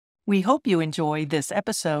We hope you enjoy this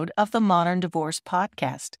episode of the Modern Divorce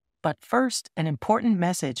Podcast. But first, an important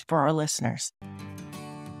message for our listeners.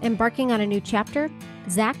 Embarking on a new chapter?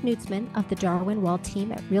 Zach Nutzman of the Darwin Wall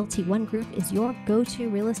team at Realty One Group is your go-to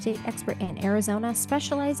real estate expert in Arizona,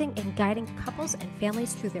 specializing in guiding couples and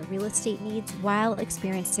families through their real estate needs while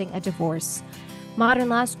experiencing a divorce. Modern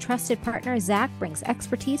Law's trusted partner, Zach, brings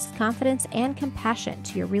expertise, confidence, and compassion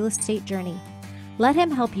to your real estate journey. Let him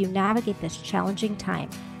help you navigate this challenging time.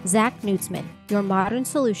 Zach Nutzman, your modern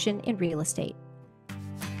solution in real estate.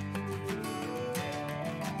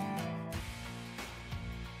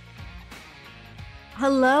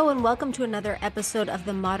 Hello and welcome to another episode of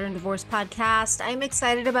the Modern Divorce Podcast. I'm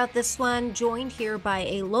excited about this one, joined here by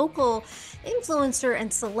a local influencer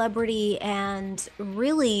and celebrity and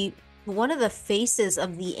really one of the faces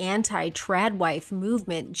of the anti-trad wife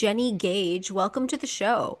movement, Jennie Gage. Welcome to the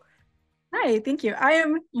show. Hi, thank you. I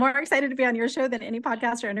am more excited to be on your show than any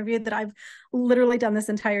podcast or interview that I've literally done this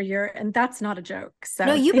entire year, and that's not a joke. So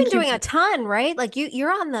no, you've been doing a ton, right? Like you're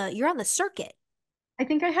on the circuit. I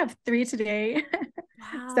think I have 3 today.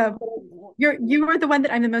 Wow. So you are the one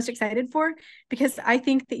that I'm the most excited for, because I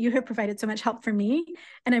think that you have provided so much help for me,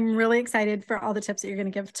 and I'm really excited for all the tips that you're going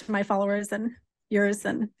to give to my followers and yours.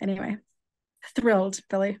 And anyway, thrilled,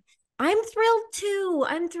 Billie. I'm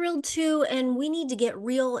thrilled too. And we need to get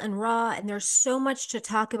real and raw. And there's so much to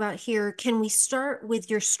talk about here. Can we start with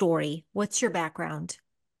your story? What's your background?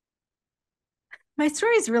 My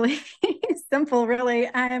story is really simple, really.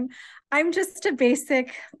 I'm just a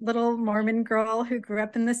basic little Mormon girl who grew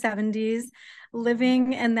up in the 70s,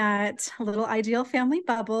 living in that little ideal family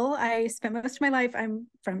bubble. I spent most of my life, I'm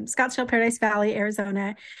from Scottsdale, Paradise Valley,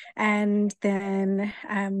 Arizona. And then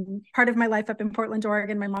part of my life up in Portland,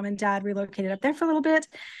 Oregon, my mom and dad relocated up there for a little bit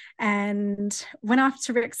and went off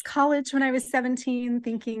to Rick's College when I was 17,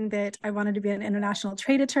 thinking that I wanted to be an international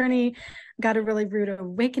trade attorney. Got a really rude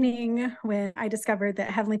awakening when I discovered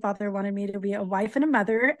that Heavenly Father wanted me to be a wife and a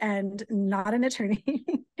mother and not an attorney.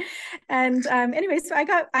 And anyway, so I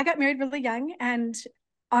got married really young, and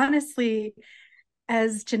honestly,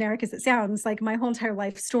 as generic as it sounds, like my whole entire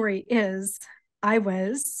life story is I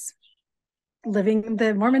was living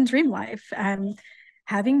the Mormon dream life and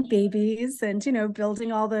having babies and,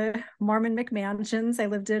 building all the Mormon McMansions. I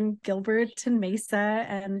lived in Gilbert and Mesa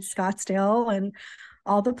and Scottsdale and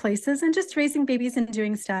all the places, and just raising babies and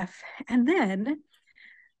doing stuff. And then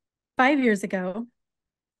 5 years ago,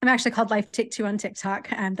 I'm actually called Life Take Two on TikTok.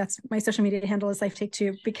 And that's my social media handle is Life Take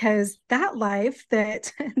Two, because that life,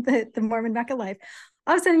 that the Mormon Mecca life,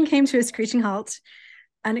 all of a sudden came to a screeching halt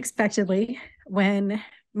unexpectedly when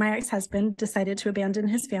my ex-husband decided to abandon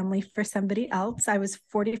his family for somebody else. I was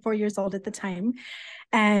 44 years old at the time.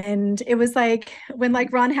 And it was like when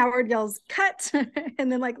Ron Howard yells, cut,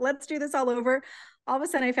 and then let's do this all over. All of a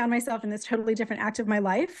sudden I found myself in this totally different act of my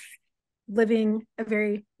life, living a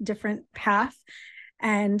very different path.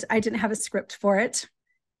 And I didn't have a script for it.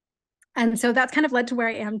 And so that's kind of led to where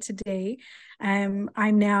I am today. I'm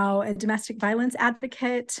now a domestic violence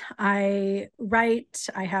advocate. I write,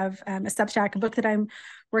 I have a Substack, a book that I'm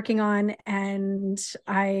working on. And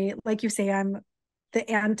I, like you say, I'm the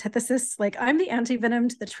antithesis, I'm the anti-venom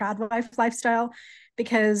to the trad wife lifestyle,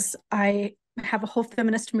 because I have a whole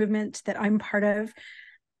feminist movement that I'm part of,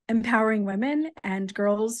 empowering women and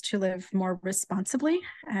girls to live more responsibly.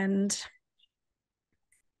 And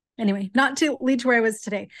anyway, not to lead to where I was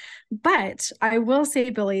today, but I will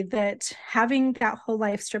say, Billie, that having that whole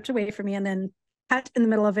life stripped away from me and then cut in the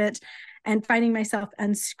middle of it and finding myself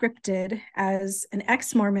unscripted as an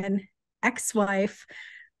ex-Mormon, ex-wife,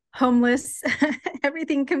 homeless,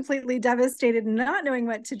 everything completely devastated, not knowing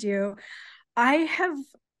what to do, I have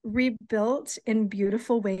rebuilt in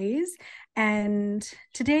beautiful ways. And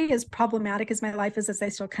today, as problematic as my life is, as I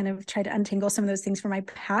still kind of try to untangle some of those things from my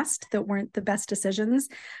past that weren't the best decisions,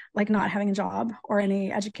 like not having a job or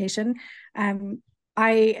any education, I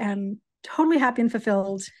am totally happy and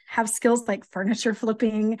fulfilled, have skills like furniture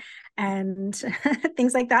flipping and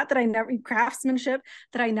things like that I never, craftsmanship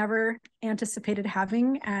that I never anticipated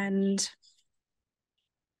having, and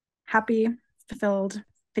happy, fulfilled,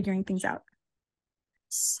 figuring things out.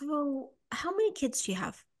 So how many kids do you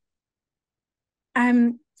have?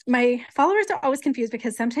 My followers are always confused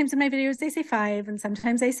because sometimes in my videos they say 5 and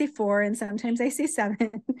sometimes I say 4 and sometimes I say 7.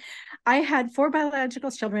 I had 4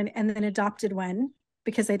 biological children and then adopted one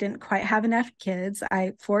because I didn't quite have enough kids.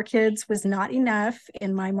 4 kids was not enough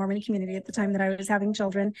in my Mormon community at the time that I was having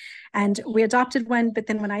children. And we adopted one, but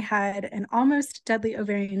then when I had an almost deadly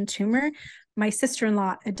ovarian tumor, my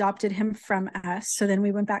sister-in-law adopted him from us. So then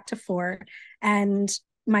we went back to 4. And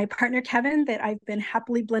my partner, Kevin, that I've been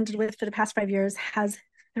happily blended with for the past 5 years, has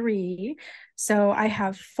 3. So I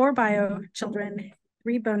have 4 bio children,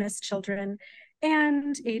 3 bonus children,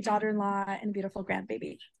 and a daughter-in-law and a beautiful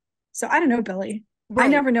grandbaby. So I don't know, Billie. I Right.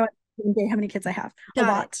 never know how many kids I have. A Got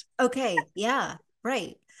it. lot. Okay. Yeah.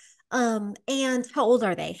 Right. And how old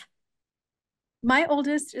are they? My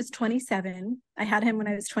oldest is 27. I had him when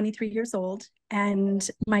I was 23 years old. And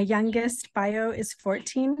my youngest bio is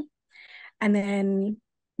 14. And then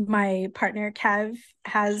my partner, Kev,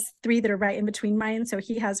 has 3 that are right in between mine. So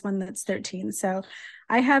he has one that's 13. So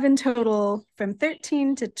I have in total from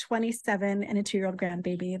 13 to 27 and a 2-year-old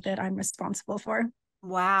grandbaby that I'm responsible for.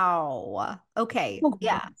 Wow. Okay. Oh,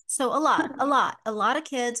 Yeah. So a lot of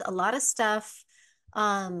kids, a lot of stuff.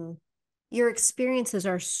 Um, your experiences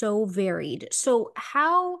are so varied. So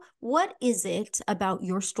what is it about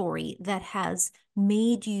your story that has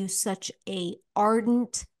made you such a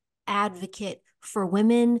ardent advocate for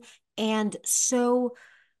women and so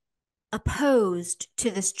opposed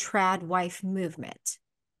to this trad wife movement?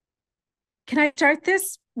 Can I start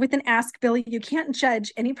this with an ask, Billie? You can't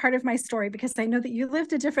judge any part of my story because I know that you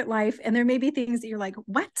lived a different life and there may be things that you're like,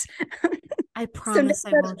 what? I So no promise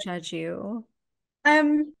I won't judgment. judge you.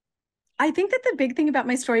 Um, I think that the big thing about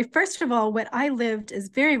my story, first of all, what I lived is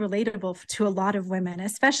very relatable to a lot of women,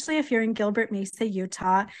 especially if you're in Gilbert Mesa,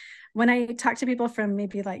 Utah. When I talk to people from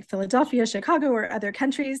maybe like Philadelphia, Chicago, or other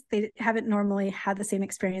countries, they haven't normally had the same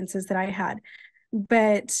experiences that I had.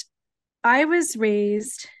 But I was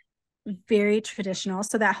raised very traditional.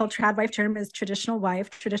 So that whole trad wife term is traditional wife,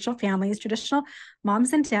 traditional families, traditional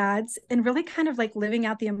moms and dads, and really kind of like living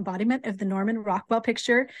out the embodiment of the Norman Rockwell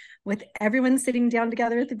picture with everyone sitting down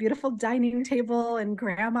together at the beautiful dining table and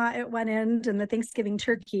grandma at one end and the Thanksgiving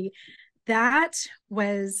turkey. That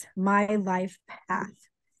was my life path.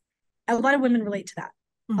 A lot of women relate to that.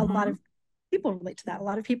 A lot Mm-hmm. of people relate to that. A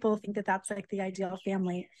lot of people think that that's like the ideal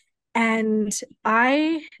family. And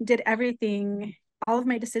I did everything, all of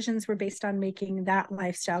my decisions were based on making that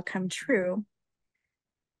lifestyle come true,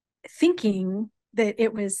 thinking that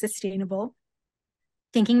it was sustainable,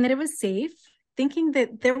 thinking that it was safe, thinking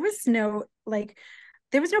that there was no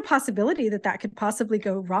possibility that that could possibly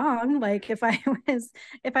go wrong. Like if I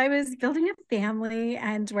was building a family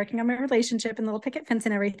and working on my relationship and the little picket fence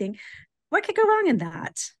and everything, what could go wrong in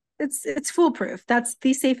that? It's foolproof. That's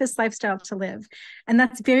the safest lifestyle to live. And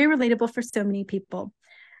that's very relatable for so many people.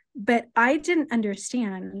 But I didn't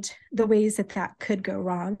understand the ways that that could go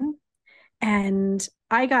wrong. And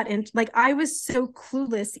I got into, like, I was so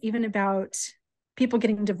clueless even about people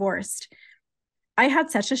getting divorced. I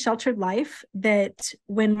had such a sheltered life that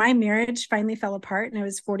when my marriage finally fell apart and I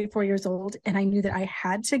was 44 years old and I knew that I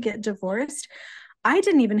had to get divorced, I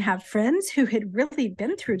didn't even have friends who had really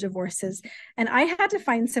been through divorces. And I had to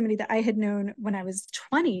find somebody that I had known when I was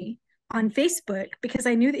 20 on Facebook because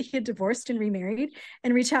I knew that he had divorced and remarried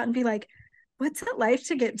and reach out and be like, what's it like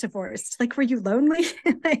to get divorced? Like, were you lonely?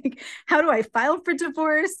 Like, how do I file for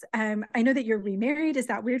divorce? I know that you're remarried. Is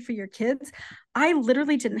that weird for your kids? I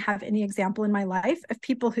literally didn't have any example in my life of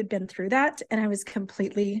people who'd been through that. And I was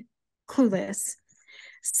completely clueless.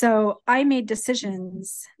 So I made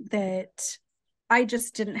decisions that I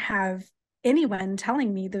just didn't have anyone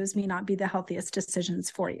telling me those may not be the healthiest decisions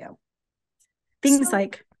for you. Things So,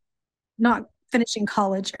 like not finishing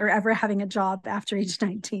college or ever having a job after age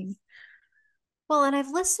 19. well, and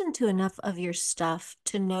I've listened to enough of your stuff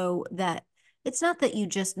to know that it's not that you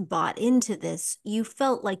just bought into this, you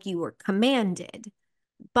felt like you were commanded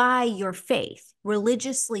by your faith,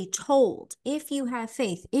 religiously told, if you have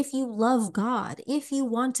faith, if you love God, if you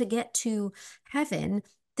want to get to heaven,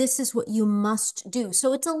 this is what you must do.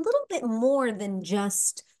 So it's a little bit more than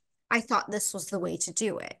just, I thought this was the way to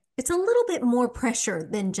do it. It's a little bit more pressure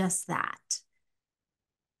than just that.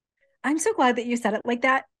 I'm so glad that you said it like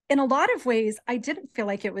that. In a lot of ways, I didn't feel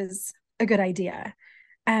like it was a good idea.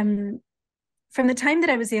 Um, from the time that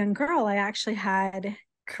I was a young girl, I actually had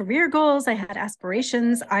career goals, I had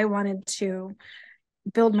aspirations. I wanted to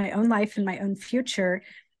build my own life and my own future.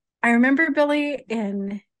 I remember, Billie,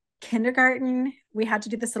 in kindergarten, we had to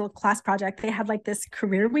do this little class project. They had like this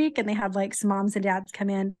career week and they had like some moms and dads come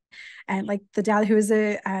in and like the dad who was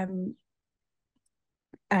a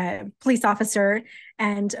police officer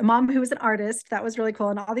and a mom who was an artist. That was really cool.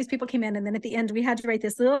 And all these people came in. And then at the end, we had to write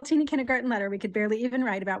this little teeny kindergarten letter. We could barely even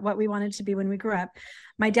write about what we wanted to be when we grew up.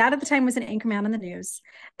 My dad at the time was an anchorman on the news,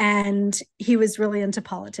 and he was really into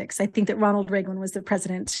politics. I think that Ronald Reagan was the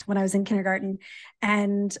president when I was in kindergarten.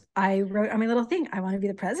 And I wrote on my little thing, I want to be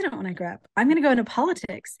the president when I grow up. I'm going to go into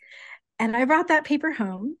politics. And I brought that paper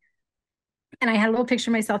home and I had a little picture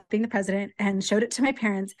of myself being the president and showed it to my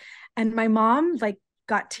parents. And my mom like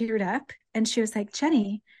got teared up and she was like,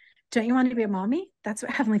 Jennie, don't you want to be a mommy? That's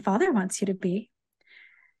what Heavenly Father wants you to be.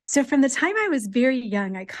 So from the time I was very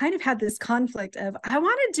young, I kind of had this conflict of, I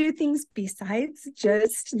want to do things besides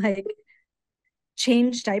just like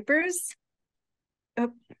change diapers.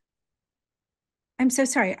 Oh, I'm so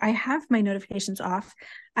sorry. I have my notifications off.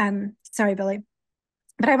 Sorry, Billie.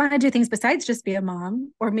 But I want to do things besides just be a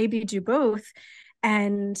mom, or maybe do both.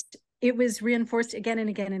 And it was reinforced again and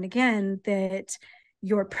again and again that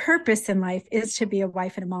your purpose in life is to be a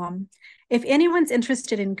wife and a mom. If anyone's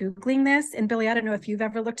interested in Googling this, and Billie, I don't know if you've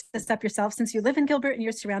ever looked this up yourself, since you live in Gilbert and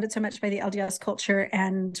you're surrounded so much by the LDS culture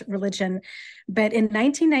and religion. But in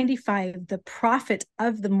 1995, the prophet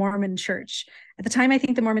of the Mormon Church, at the time, I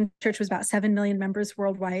think the Mormon Church was about 7 million members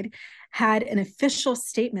worldwide, had an official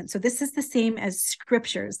statement. So this is the same as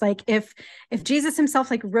scriptures. Like if Jesus himself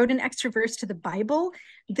like wrote an extra verse to the Bible,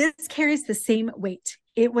 this carries the same weight.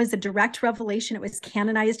 It was a direct revelation. It was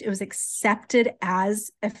canonized. It was accepted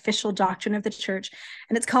as official doctrine of the church.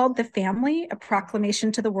 And it's called The Family, a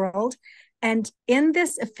Proclamation to the World. And in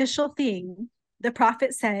this official thing, the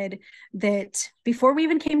prophet said that before we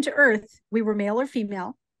even came to earth, we were male or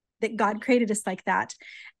female, that God created us like that,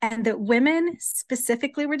 and that women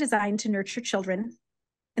specifically were designed to nurture children.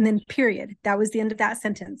 And then period. That was the end of that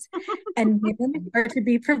sentence. And women are to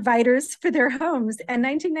be providers for their homes. And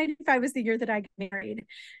 1995 was the year that I got married.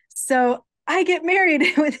 So I get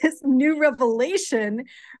married with this new revelation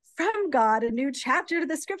from God, a new chapter to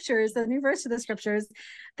the scriptures, a new verse to the scriptures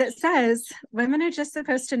that says women are just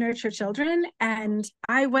supposed to nurture children. And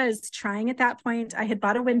I was trying at that point. I had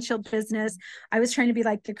bought a windshield business. I was trying to be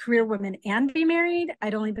like the career woman and be married.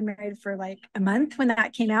 I'd only been married for like a month when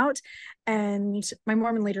that came out. And my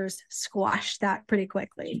Mormon leaders squashed that pretty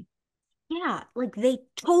quickly. Yeah, like they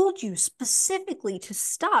told you specifically to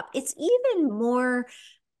stop. It's even more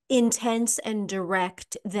intense and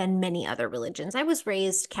direct than many other religions. I was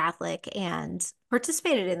raised Catholic and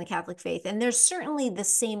participated in the Catholic faith, and there's certainly the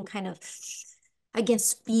same kind of, I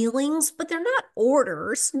guess, feelings, but they're not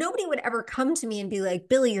orders. Nobody would ever come to me and be like,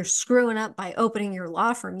 Billie, you're screwing up by opening your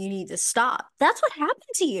law firm. You need to stop. That's what happened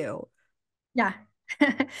to you. Yeah.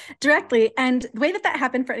 Directly. And the way that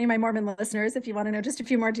happened for any of my Mormon listeners, if you want to know just a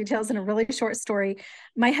few more details in a really short story,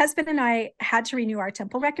 my husband and I had to renew our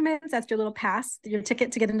temple recommends. That's your little pass, your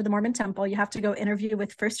ticket to get into the Mormon temple. You have to go interview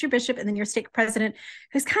with first your bishop and then your stake president,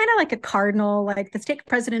 who's kind of like a cardinal. Like the stake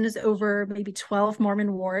president is over maybe 12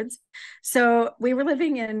 Mormon wards. So we were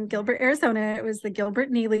living in Gilbert, Arizona. It was the Gilbert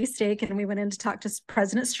Neely stake. And we went in to talk to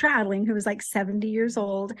President Stradling, who was like 70 years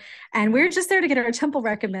old. And we were just there to get our temple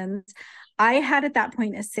recommends. I had at that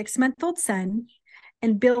point a 6-month-old son,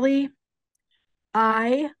 and Billie,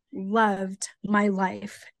 I loved my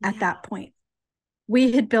life at that point.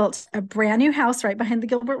 We had built a brand new house right behind the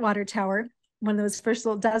Gilbert Water Tower, one of those first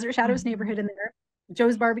little Desert Shadows neighborhood in there.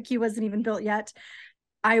 Joe's Barbecue wasn't even built yet.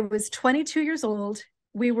 I was 22 years old.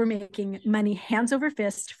 We were making money hands over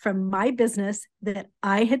fist from my business that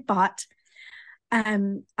I had bought.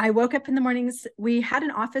 I woke up in the mornings. We had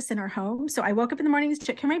an office in our home. So I woke up in the mornings,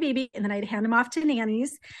 took care of my baby, and then I'd hand him off to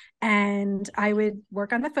nannies. And I would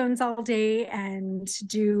work on the phones all day and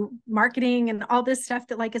do marketing and all this stuff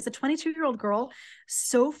that, like, as a 22-year-old girl,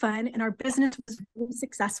 so fun. And our business was really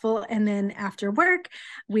successful. And then after work,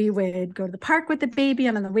 we would go to the park with the baby.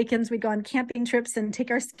 And on the weekends, we'd go on camping trips and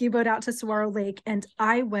take our ski boat out to Saguaro Lake. And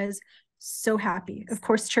I was so happy. Of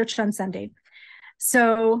course, church on Sunday.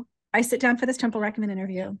 So I sit down for this temple recommend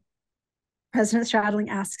interview. President Stradling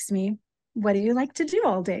asks me, what do you like to do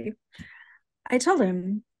all day? I told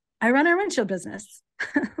him, I run our windshield business.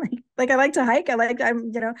 like I like to hike.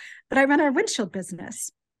 but I run our windshield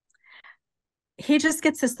business. He just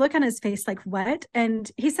gets this look on his face like, what? And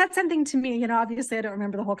he said something to me, obviously I don't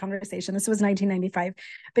remember the whole conversation. This was 1995,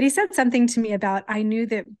 but he said something to me about, I knew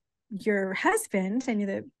that your husband, I knew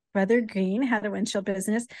that Brother Green had a windshield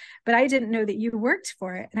business, but I didn't know that you worked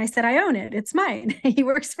for it. And I said, I own it. It's mine. He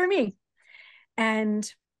works for me. And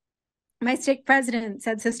my stake president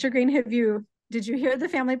said, Sister Green, did you hear the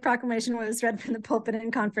family proclamation was read from the pulpit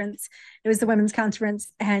in conference? It was the women's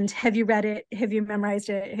conference. And have you read it? Have you memorized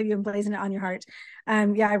it? Have you emblazoned it on your heart?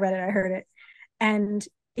 Yeah, I read it. I heard it. And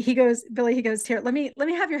he goes, Billie, here, let me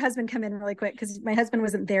have your husband come in really quick, because my husband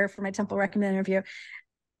wasn't there for my temple recommend interview.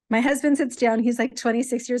 My husband sits down. He's like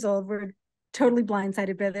 26 years old. We're totally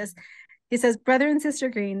blindsided by this. He says, Brother and Sister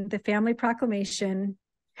Green, the family proclamation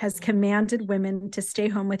has commanded women to stay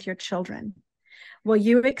home with your children. Will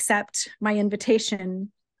you accept my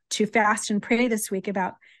invitation to fast and pray this week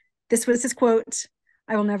about, this was his quote,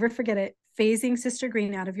 I will never forget it, phasing Sister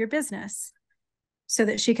Green out of your business. so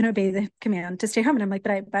that she can obey the command to stay home. And I'm like,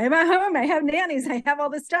 but I'm at home, I have nannies, I have all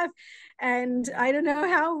this stuff. And I don't know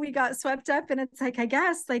how we got swept up. And it's like, I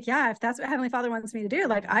guess, like, yeah, if that's what Heavenly Father wants me to do,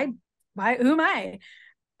 like, who am I?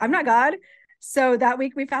 I'm not God. So that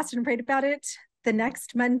week we fasted and prayed about it. The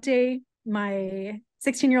next Monday, my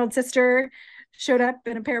 16-year-old sister showed up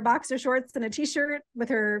in a pair of boxer shorts and a t-shirt with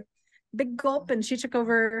her big gulp, and she took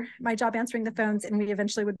over my job answering the phones, and we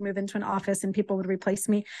eventually would move into an office and people would replace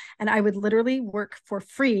me, and I would literally work for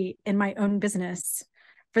free in my own business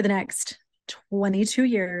for the next 22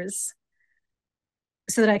 years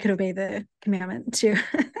so that I could obey the commandment to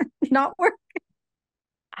not work.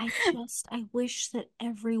 I wish that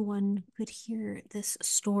everyone could hear this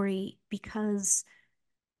story, because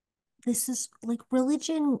this is like,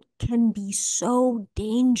 religion can be so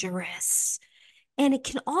dangerous. And it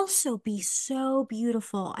can also be so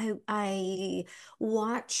beautiful. I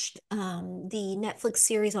watched the Netflix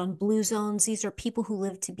series on Blue Zones. These are people who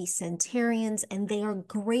live to be centenarians, and they are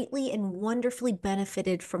greatly and wonderfully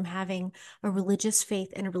benefited from having a religious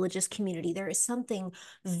faith and a religious community. There is something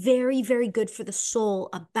very, very good for the soul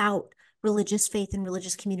about religious faith and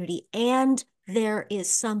religious community. And there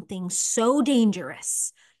is something so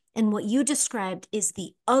dangerous. And what you described is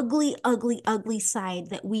the ugly, ugly, ugly side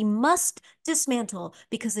that we must dismantle,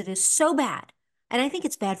 because it is so bad. And I think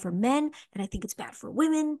it's bad for men, and I think it's bad for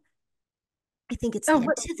women. I think it's the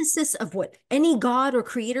antithesis of what any God or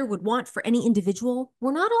creator would want for any individual.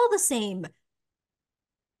 We're not all the same.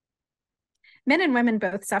 Men and women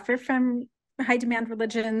both suffer from high demand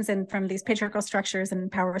religions and from these patriarchal structures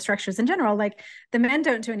and power structures in general. Like, the men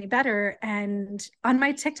don't do any better. And on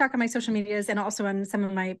my TikTok, on my social medias, and also on some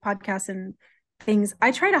of my podcasts and things,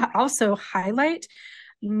 I try to also highlight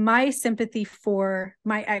my sympathy for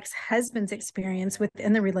my ex-husband's experience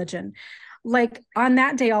within the religion. Like, on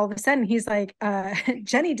that day, all of a sudden, he's like,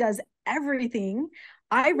 Jennie does everything.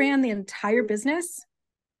 I ran the entire business.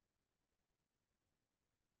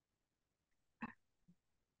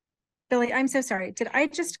 Billie, I'm so sorry. Did I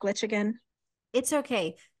just glitch again? It's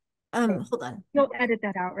okay. Hold on. You'll edit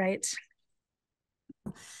that out, right?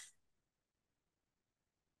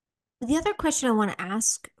 The other question I want to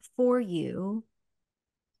ask for you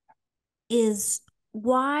is,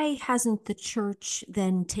 why hasn't the church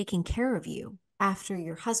then taken care of you after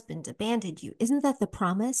your husband abandoned you? Isn't that the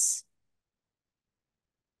promise?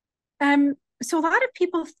 So a lot of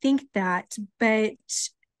people think that, but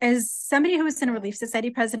as somebody who was in a Relief Society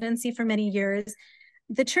presidency for many years,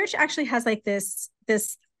 the church actually has like this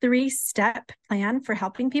 3-step plan for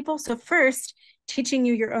helping people. So first, teaching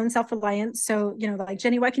you your own self-reliance. So, like,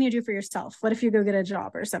 Jennie, what can you do for yourself? What if you go get a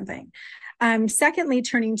job or something? Secondly,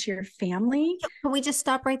 turning to your family. Can we just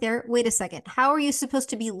stop right there? Wait a second. How are you supposed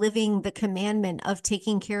to be living the commandment of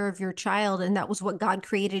taking care of your child, and that was what God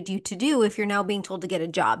created you to do, if you're now being told to get a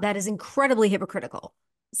job? That is incredibly hypocritical.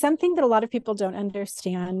 Something that a lot of people don't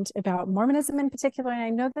understand about Mormonism in particular, and I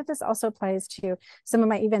know that this also applies to some of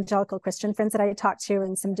my evangelical Christian friends that I talk to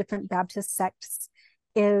in some different Baptist sects,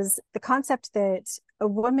 is the concept that a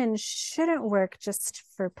woman shouldn't work just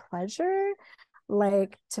for pleasure,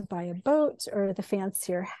 like to buy a boat or the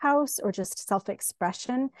fancier house or just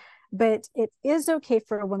self-expression, but it is okay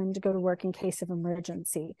for a woman to go to work in case of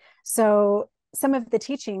emergency. So some of the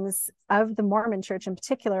teachings of the Mormon church in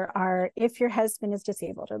particular are, if your husband is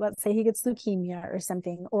disabled, or let's say he gets leukemia or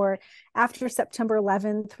something, or after September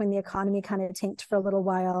 11th, when the economy kind of tanked for a little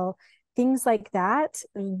while, things like that,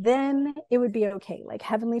 then it would be okay. Like,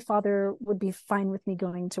 Heavenly Father would be fine with me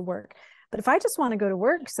going to work. But if I just want to go to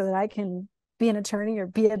work so that I can be an attorney or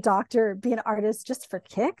be a doctor or be an artist just for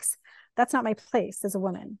kicks, that's not my place as a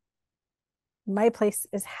woman. My place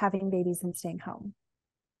is having babies and staying home.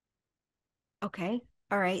 Okay.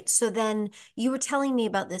 All right. So then you were telling me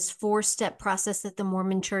about this 4-step process that the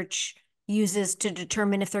Mormon church uses to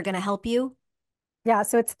determine if they're going to help you. Yeah.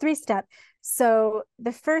 So it's 3-step. So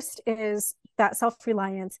the first is that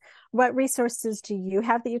self-reliance. What resources do you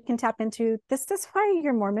have that you can tap into? This is why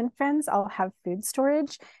your Mormon friends all have food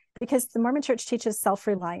storage, because the Mormon church teaches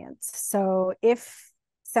self-reliance. So if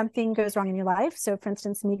something goes wrong in your life, so for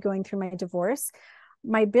instance, me going through my divorce,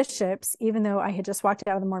 my bishops, even though I had just walked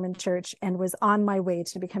out of the Mormon church and was on my way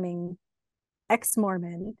to becoming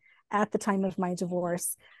ex-Mormon at the time of my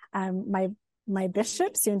divorce, my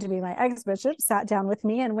bishop, soon to be my ex-bishop, sat down with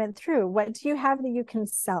me and went through, what do you have that you can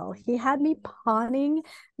sell? He had me pawning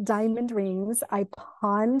diamond rings. I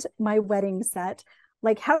pawned my wedding set.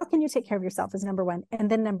 Like, how can you take care of yourself is number one. And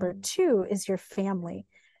then number two is your family.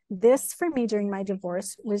 This for me during my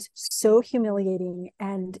divorce was so humiliating.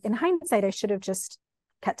 And in hindsight, I should have just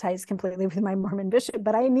cut ties completely with my Mormon bishop,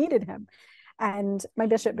 but I needed him. And my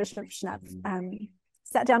bishop, Bishop Schnepp,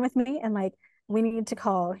 sat down with me and like, we need to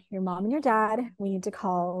call your mom and your dad. We need to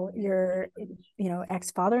call your,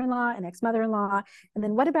 ex-father-in-law and ex-mother-in-law. And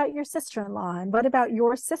then what about your sister-in-law? And what about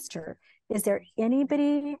your sister? Is there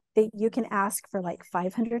anybody that you can ask for like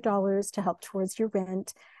 $500 to help towards your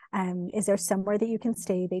rent? Is there somewhere that you can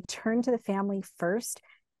stay? They turn to the family first.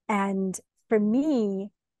 And for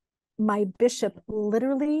me, my bishop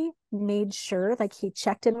literally made sure, like he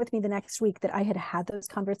checked in with me the next week, that I had had those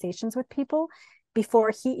conversations with people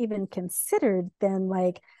before he even considered then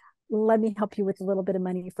like, let me help you with a little bit of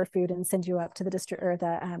money for food and send you up to the district or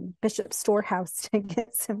the bishop's storehouse to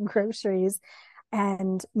get some groceries.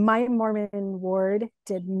 And my Mormon ward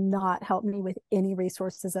did not help me with any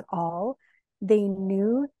resources at all. They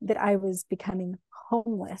knew that I was becoming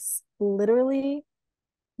homeless, literally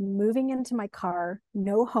moving into my car,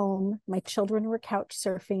 no home. My children were couch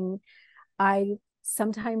surfing. I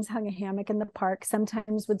sometimes hung a hammock in the park,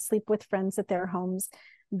 sometimes would sleep with friends at their homes.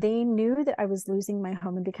 They knew that I was losing my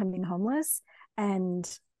home and becoming homeless, and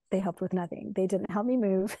they helped with nothing. They didn't help me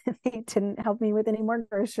move. They didn't help me with any more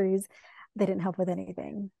groceries. They didn't help with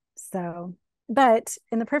anything. So, but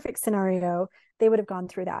in the perfect scenario, they would have gone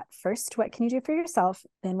through that. First, what can you do for yourself?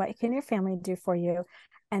 Then what can your family do for you?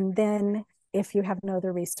 And then if you have no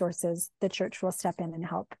other resources, the church will step in and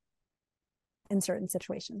help in certain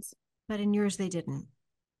situations. But in yours, they didn't.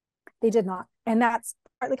 They did not. And that's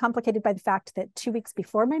partly complicated by the fact that 2 weeks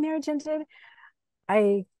before my marriage ended,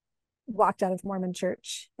 I walked out of Mormon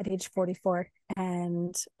church at age 44,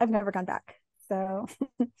 and I've never gone back. So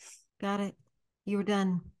got it. You were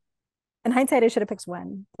done. In hindsight, I should have picked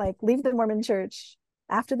one, like leave the Mormon church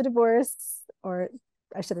after the divorce, or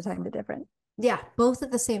I should have timed it different. Yeah, both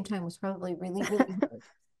at the same time was probably really, really hard.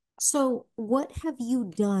 So, what have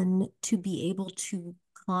you done to be able to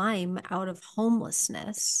climb out of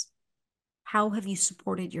homelessness? How have you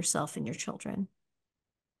supported yourself and your children?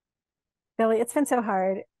 Billie, it's been so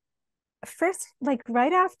hard. First, like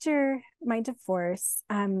right after my divorce,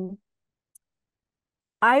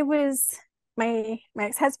 I was my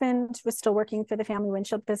ex-husband was still working for the family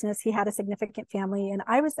windshield business. He had a significant family, and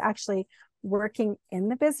I was actually working in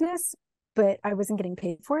the business, but I wasn't getting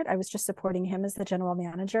paid for it. I was just supporting him as the general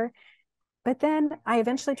manager. But then I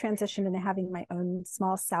eventually transitioned into having my own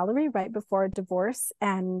small salary right before divorce.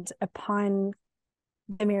 And upon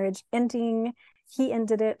the marriage ending, he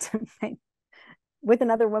ended it with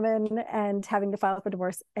another woman and having to file for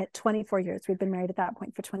divorce at 24 years. We'd been married at that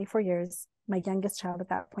point for 24 years. My youngest child at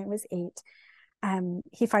that point was 8.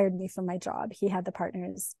 He fired me from my job. He had the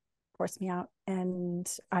partners force me out, and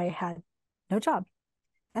I had no job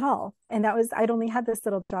at all. And that was, I'd only had this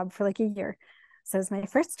little job for like a year. So it was my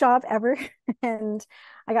first job ever. And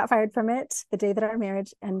I got fired from it the day that our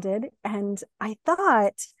marriage ended. And I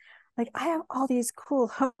thought, like, I have all these cool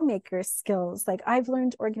homemaker skills. Like, I've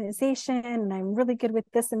learned organization and I'm really good with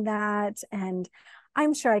this and that. And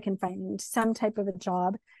I'm sure I can find some type of a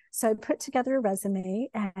job. So I put together a resume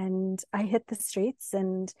and I hit the streets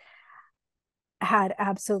and had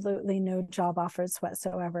absolutely no job offers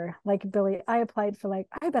whatsoever. Like, Billie, I applied for like,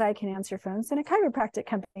 I bet I can answer phones in a chiropractic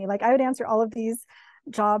company. Like, I would answer all of these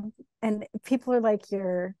job, and people are like,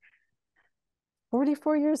 you're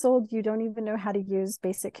 44 years old, you don't even know how to use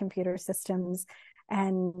basic computer systems.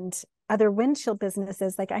 And other windshield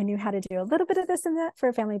businesses, like, I knew how to do a little bit of this and that for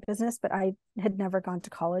a family business, but I had never gone to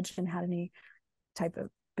college and had any type of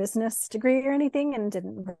business degree or anything, and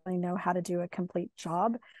didn't really know how to do a complete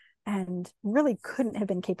job, and really couldn't have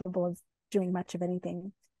been capable of doing much of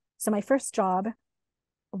anything. So my first job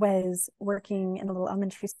was working in a little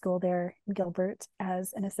elementary school there in Gilbert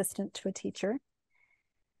as an assistant to a teacher.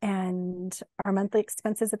 And our monthly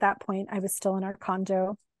expenses at that point, I was still in our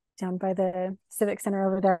condo down by the Civic Center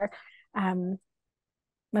over there.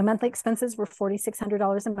 My monthly expenses were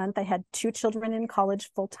 $4,600 a month. I had 2 children in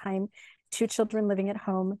college full-time, 2 children living at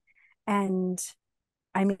home, and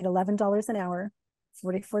I made $11 an hour,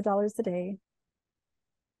 $44 a day.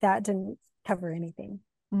 That didn't cover anything.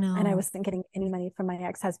 No. And I wasn't getting any money from my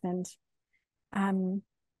ex-husband.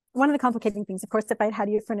 One of the complicating things, of course, if I'd had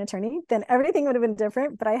you for an attorney, then everything would have been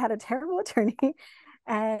different. But I had a terrible attorney,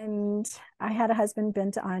 and I had a husband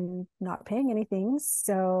bent on not paying anything.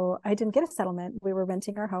 So I didn't get a settlement. We were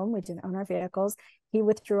renting our home. We didn't own our vehicles. He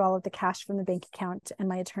withdrew all of the cash from the bank account, and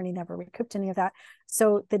my attorney never recouped any of that.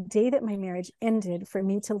 So the day that my marriage ended, for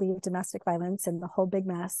me to leave domestic violence and the whole big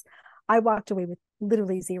mess, I walked away with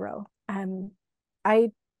literally zero.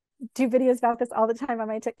 I do videos about this all the time on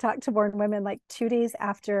my TikTok to warn women. Like 2 days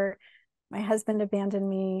after my husband abandoned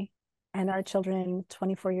me and our children,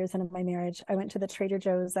 24 years into my marriage, I went to the Trader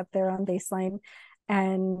Joe's up there on Baseline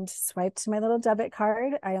and swiped my little debit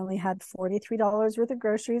card. I only had $43 worth of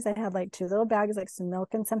groceries. I had like 2 little bags, like some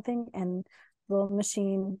milk and something, and the little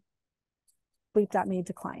machine bleeped at me,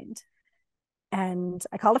 declined. And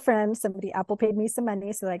I called a friend, somebody Apple paid me some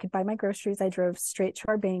money so that I could buy my groceries. I drove straight to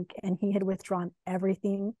our bank and he had withdrawn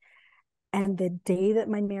everything. And the day that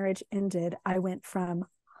my marriage ended, I went from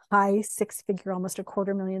high 6-figure, almost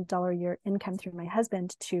 $250,000 a year income through my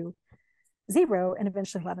husband to zero and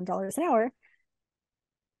eventually $11 an hour.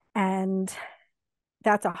 And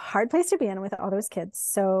that's a hard place to be in with all those kids.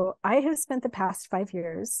 So I have spent the past 5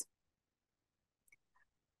 years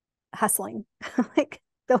hustling, like,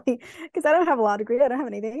 because I don't have a law degree. I don't have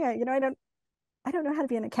anything. I don't know how to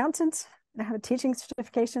be an accountant. I don't have a teaching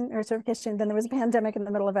certification. Then there was a pandemic in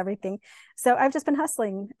the middle of everything. So I've just been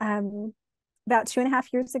hustling. About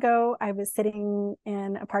 2.5 years ago, I was sitting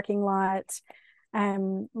in a parking lot,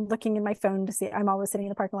 looking in my phone to see, I'm always sitting in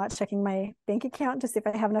the parking lot, checking my bank account to see if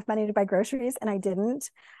I have enough money to buy groceries. And I didn't.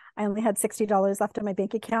 I only had $60 left in my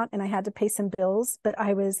bank account and I had to pay some bills, but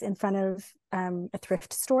I was in front of a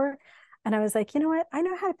thrift store. And I was like, you know what? I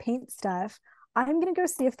know how to paint stuff. I'm going to go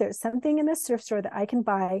see if there's something in this thrift store that I can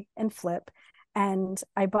buy and flip. And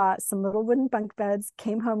I bought some little wooden bunk beds,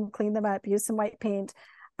 came home, cleaned them up, used some white paint.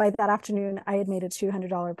 By that afternoon, I had made a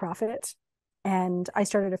 $200 profit. And I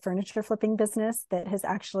started a furniture flipping business that has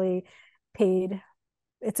actually paid.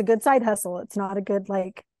 It's a good side hustle. It's not a good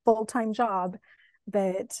like full-time job,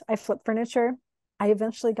 but I flip furniture. I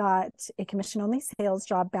eventually got a commission-only sales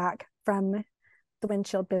job back from the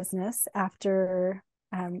windshield business after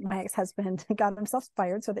my ex-husband got himself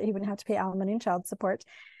fired so that he wouldn't have to pay alimony and child support.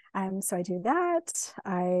 So I do that.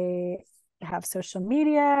 I have social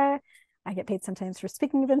media. I get paid sometimes for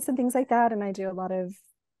speaking events and things like that. And I do a lot of,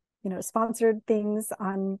 sponsored things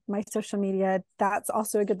on my social media. That's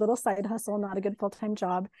also a good little side hustle, not a good full-time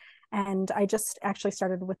job. And I just actually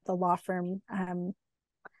started with the law firm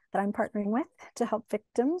that I'm partnering with to help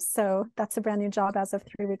victims. So that's a brand new job as of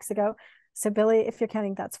 3 weeks ago. So Billie, if you're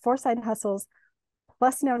counting, that's 4 side hustles.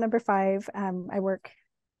 Plus now number 5, I work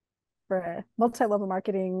for a multi-level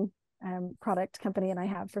marketing product company, and I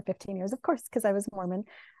have for 15 years, of course, because I was Mormon.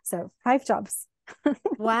 So 5 jobs.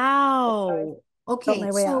 Wow. Okay,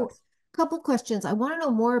 so out. a couple questions. I want to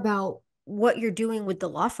know more about what you're doing with the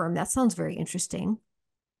law firm. That sounds very interesting.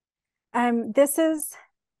 This is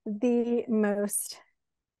the most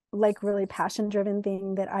really passion-driven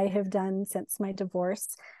thing that I have done since my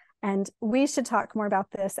divorce. And we should talk more about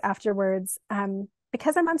this afterwards.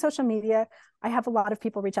 Because I'm on social media, I have a lot of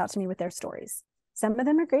people reach out to me with their stories. Some of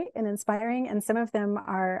them are great and inspiring, and some of them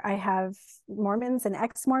are, I have Mormons and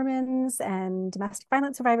ex-Mormons and domestic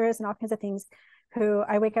violence survivors and all kinds of things who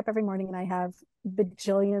I wake up every morning and I have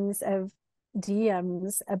bajillions of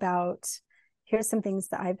DMs about, here's some things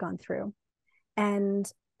that I've gone through.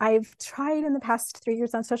 And I've tried in the past 3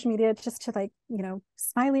 years on social media just to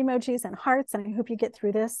smiley emojis and hearts, and I hope you get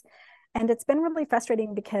through this. And it's been really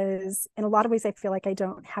frustrating because in a lot of ways, I feel like I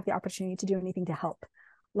don't have the opportunity to do anything to help.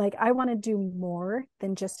 Like, I want to do more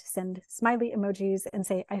than just send smiley emojis and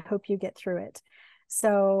say, I hope you get through it.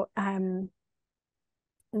 So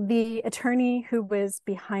the attorney who was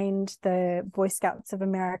behind the Boy Scouts of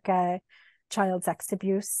America child sex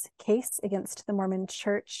abuse case against the Mormon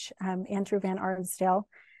Church, Andrew Van Arsdale,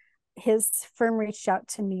 his firm reached out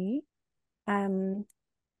to me, and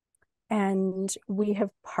we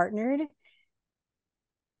have partnered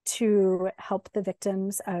to help the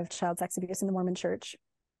victims of child sex abuse in the Mormon Church.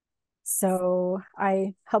 So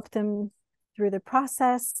I help them through the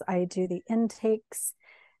process. I do the intakes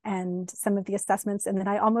and some of the assessments, and then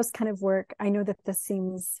I almost kind of work. I know that this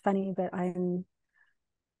seems funny, but I'm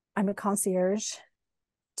a concierge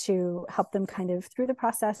to help them kind of through the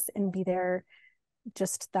process and be there,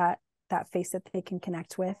 just that face that they can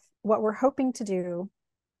connect with. What we're hoping to do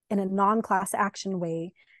in a non-class action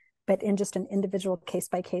way, but in just an individual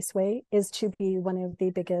case-by-case way, is to be one of the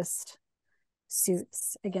biggest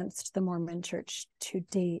suits against the Mormon Church to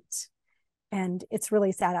date. And it's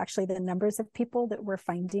really sad, actually, the numbers of people that we're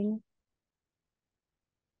finding.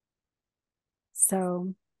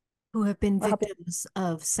 So who have been victims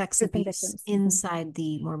of sex abuse inside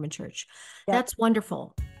the Mormon Church. Yep. That's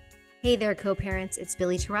wonderful. Hey there, co-parents. It's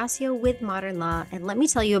Billie Tarasio with Modern Law, and let me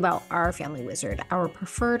tell you about our Family Wizard, our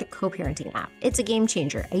preferred co-parenting app. It's a game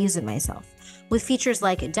changer. I use it myself. With features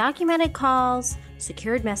like documented calls,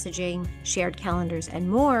 secured messaging, shared calendars, and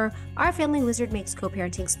more, our Family Wizard makes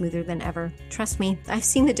co-parenting smoother than ever. Trust me, I've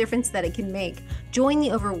seen the difference that it can make. Join the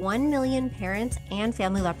over 1 million parents and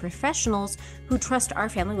family law professionals who trust our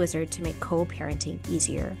Family Wizard to make co-parenting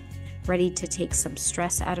easier. Ready to take some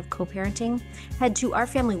stress out of co-parenting? Head to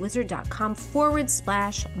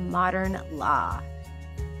ourfamilywizard.com/modern law.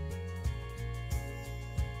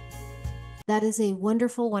 That is a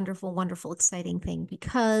wonderful, wonderful, wonderful, exciting thing,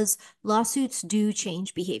 because lawsuits do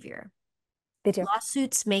change behavior. They do.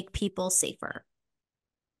 Lawsuits make people safer.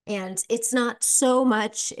 And it's not so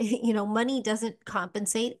much, money doesn't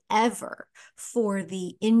compensate ever for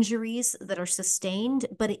the injuries that are sustained,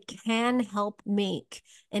 but it can help make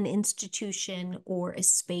an institution or a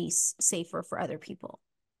space safer for other people.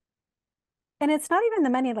 And it's not even the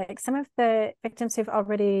money. Like, some of the victims who've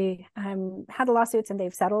already had lawsuits and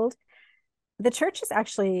they've settled, the church is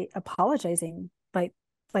actually apologizing, like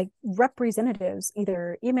representatives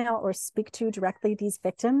either email or speak to directly these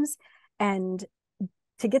victims, and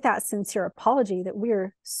to get that sincere apology that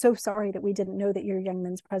we're so sorry that we didn't know that your young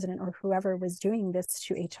men's president or whoever was doing this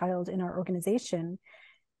to a child in our organization,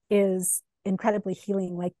 is incredibly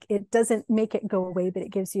healing. Like, it doesn't make it go away, but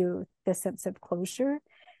it gives you this sense of closure.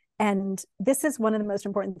 And this is one of the most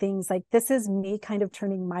important things. Like, this is me kind of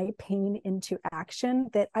turning my pain into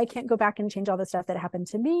action, that I can't go back and change all the stuff that happened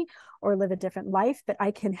to me or live a different life, but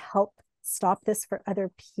I can help stop this for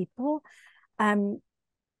other people.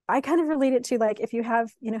 I kind of relate it to, like, if you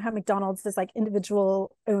have, how McDonald's is like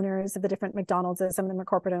individual owners of the different McDonald's, some of them are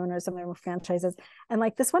corporate owners, some of them are franchises. And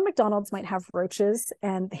like, this one McDonald's might have roaches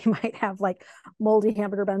and they might have like moldy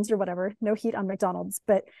hamburger buns or whatever, no heat on McDonald's,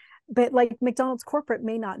 but like McDonald's corporate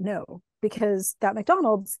may not know, because that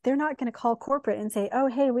McDonald's, they're not going to call corporate and say, oh,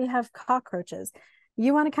 hey, we have cockroaches.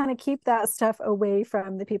 You want to kind of keep that stuff away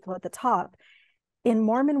from the people at the top. In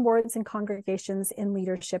Mormon wards and congregations in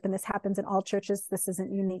leadership, and this happens in all churches, this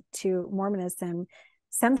isn't unique to Mormonism,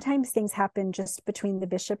 sometimes things happen just between the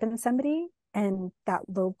bishop and somebody, and that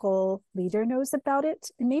local leader knows about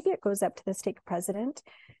it. And maybe it goes up to the stake president,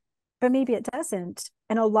 but maybe it doesn't.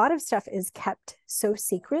 And a lot of stuff is kept so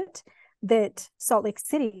secret that Salt Lake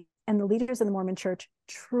City and the leaders in the Mormon church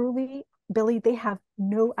truly, Billie, they have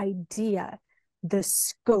no idea the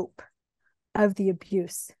scope of the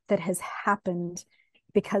abuse that has happened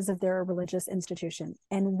because of their religious institution.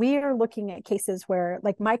 And we are looking at cases where,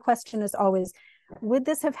 like, my question is always, would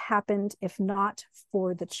this have happened if not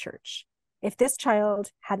for the church? If this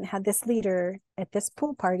child hadn't had this leader at this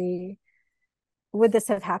pool party, would this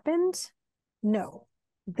have happened? No.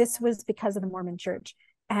 This was because of the Mormon church.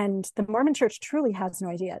 And the Mormon church truly has no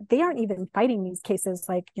idea. They aren't even fighting these cases.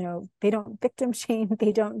 Like, they don't victim shame.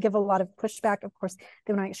 They don't give a lot of pushback. Of course,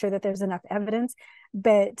 they want to make sure that there's enough evidence,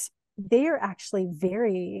 but they are actually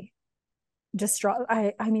very distraught.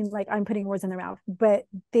 I mean, like, I'm putting words in their mouth, but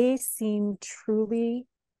they seem truly,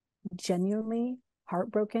 genuinely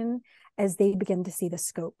heartbroken as they begin to see the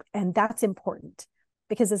scope. And that's important,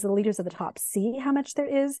 because as the leaders of the top see how much there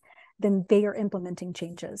is, then they are implementing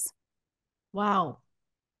changes. Wow.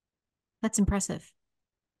 That's impressive,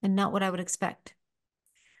 and not what I would expect.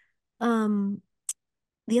 The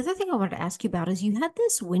other thing I wanted to ask you about is, you had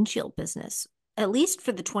this windshield business, at least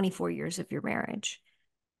for the 24 years of your marriage.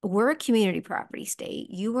 We're a community property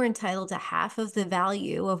state. You were entitled to half of the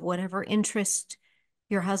value of whatever interest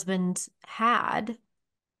your husband had.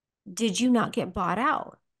 Did you not get bought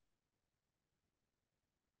out?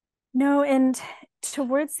 No, and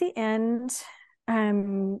towards the end,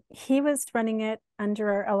 he was running it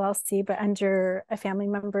under our LLC, but under a family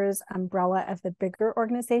member's umbrella of the bigger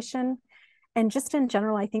organization. And just in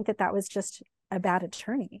general, I think that was just a bad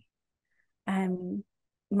attorney.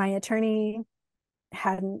 My attorney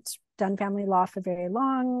hadn't done family law for very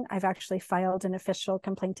long. I've actually filed an official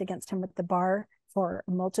complaint against him with the bar for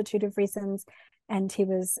a multitude of reasons. And he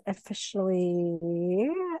was officially,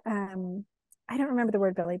 I don't remember the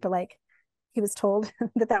word, Billie, but like, he was told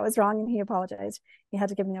that was wrong and he apologized. He had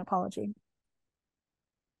to give me an apology.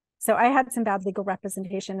 So I had some bad legal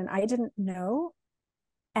representation and I didn't know.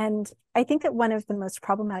 And I think that one of the most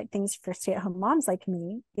problematic things for stay-at-home moms like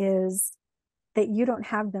me is that you don't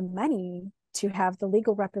have the money to have the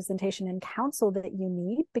legal representation and counsel that you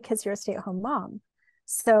need because you're a stay-at-home mom.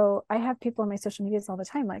 So I have people on my social medias all the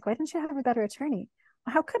time like, why didn't you have a better attorney?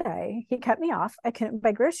 Well, how could I? He cut me off. I couldn't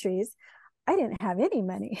buy groceries. I didn't have any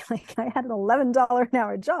money. Like, I had an $11 an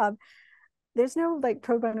hour job. There's no like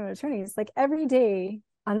pro bono attorneys. Like, every day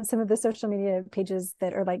on some of the social media pages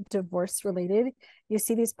that are like divorce related, you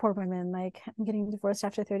see these poor women like, I'm getting divorced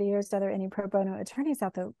after 30 years. Are there any pro bono attorneys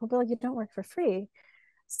out there? Well, Bill, you don't work for free.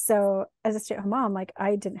 So as a stay-at-home mom, like,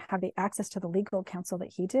 I didn't have the access to the legal counsel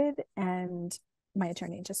that he did. And my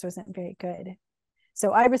attorney just wasn't very good.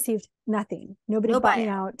 So I received nothing. Nobody bought me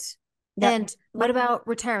out. And what about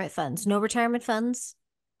retirement funds? No retirement funds?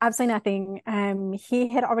 Absolutely nothing. He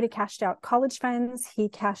had already cashed out college funds. He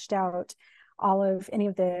cashed out all of any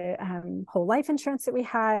of the whole life insurance that we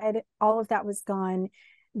had. All of that was gone.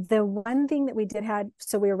 The one thing that we did had,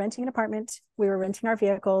 so we were renting an apartment, we were renting our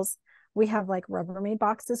vehicles. We have like Rubbermaid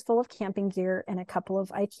boxes full of camping gear and a couple of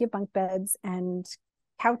IKEA bunk beds and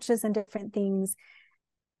couches and different things.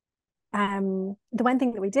 The one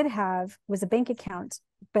thing that we did have was a bank account,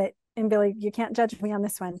 but, and Billy, you can't judge me on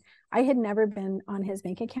this one. I had never been on his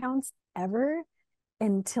bank accounts ever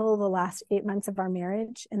until the last 8 months of our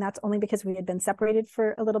marriage. And that's only because we had been separated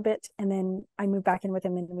for a little bit. And then I moved back in with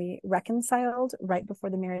him and we reconciled right before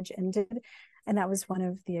the marriage ended. And that was one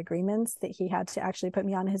of the agreements, that he had to actually put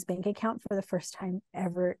me on his bank account for the first time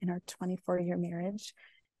ever in our 24-year marriage.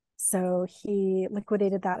 So he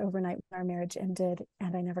liquidated that overnight when our marriage ended,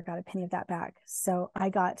 and I never got a penny of that back. So I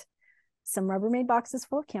got some Rubbermaid boxes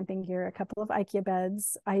full of camping gear, a couple of IKEA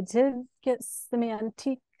beds. I did get some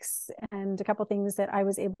antiques and a couple things that I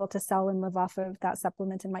was able to sell and live off of that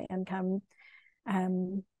supplement in my income.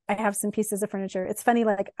 I have some pieces of furniture. It's funny,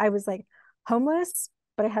 like I was like homeless,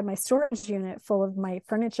 but I had my storage unit full of my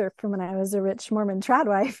furniture from when I was a rich Mormon trad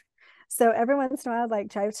wife. So every once in a while, I'd like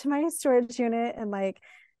drive to my storage unit and like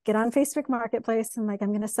get on Facebook Marketplace and like, I'm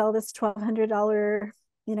going to sell this $1,200,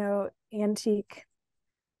 antique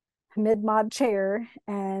mid-mod chair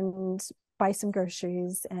and buy some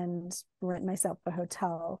groceries and rent myself a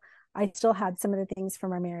hotel. I still had some of the things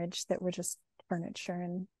from our marriage that were just furniture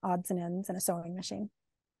and odds and ends and a sewing machine.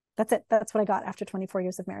 That's it. That's what I got after 24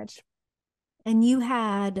 years of marriage. And you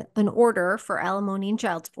had an order for alimony and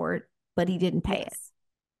child support, but he didn't pay it.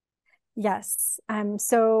 Yes.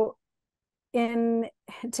 So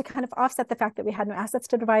to kind of offset the fact that we had no assets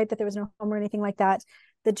to divide, that there was no home or anything like that,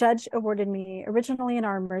 the judge awarded me originally in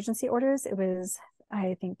our emergency orders, it was,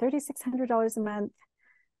 I think, $3,600 a month.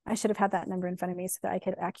 I should have had that number in front of me so that I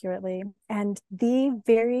could accurately. And the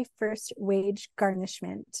very first wage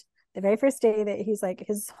garnishment, the very first day that he's like,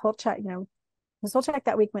 his whole check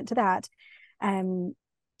that week went to that. 2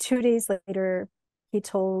 days later, he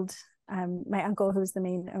told my uncle, who's the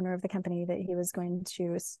main owner of the company, that he was going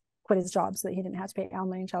to quit his job so that he didn't have to pay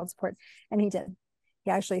alimony and child support. And he did.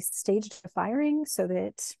 He actually staged a firing so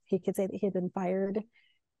that he could say that he had been fired.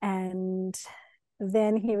 And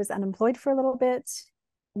then he was unemployed for a little bit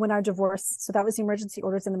when our divorce, so that was the emergency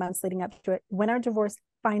orders in the months leading up to it. When our divorce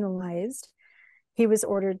finalized, he was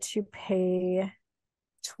ordered to pay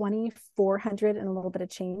 $2,400 and a little bit of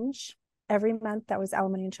change every month. That was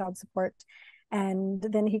alimony and child support. And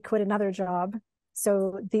then he quit another job.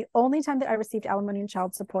 So the only time that I received alimony and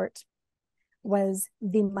child support was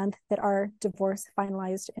the month that our divorce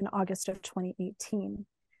finalized in August of 2018.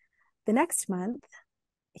 The next month,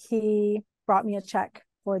 he brought me a check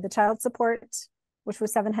for the child support, which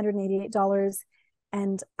was $788.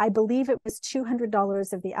 And I believe it was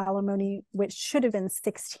 $200 of the alimony, which should have been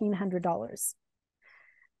 $1,600.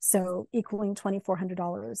 So equaling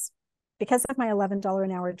 $2,400. Because of my $11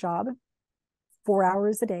 an hour job, 4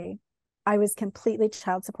 hours a day, I was completely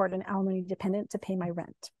child support and alimony dependent to pay my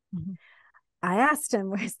rent. Mm-hmm. I asked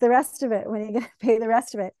him, where's the rest of it? When are you going to pay the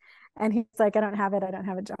rest of it? And he's like, I don't have it. I don't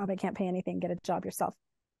have a job. I can't pay anything. Get a job yourself.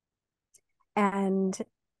 And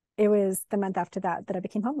it was the month after that that I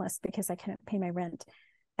became homeless because I couldn't pay my rent.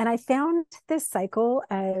 And I found this cycle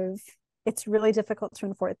of, it's really difficult to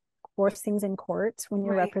enforce things in court when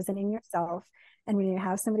you're representing yourself. And when you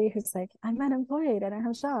have somebody who's like, I'm unemployed, I don't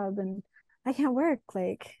have a job and I can't work.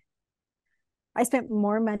 Like, I spent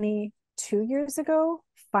more money 2 years ago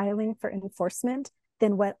filing for enforcement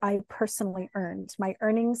than what I personally earned. My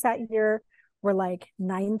earnings that year were like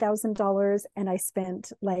 $9,000 and I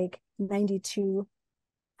spent like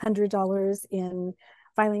 $9,200 in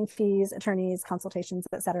filing fees, attorneys, consultations,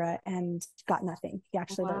 etc., and got nothing. He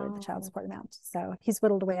actually lowered the child support amount. So he's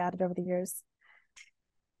whittled away at it over the years.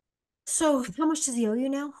 So how much does he owe you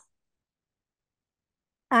now?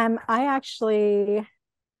 I actually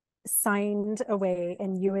signed away,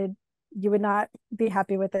 and you would not be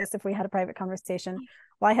happy with this if we had a private conversation.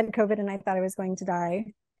 Well, I had COVID and I thought I was going to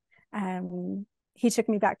die. He took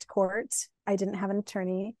me back to court. I didn't have an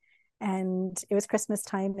attorney, and it was Christmas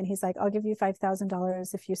time, and he's like, I'll give you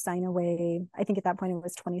 $5,000 if you sign away. I think at that point it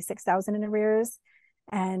was $26,000 in arrears.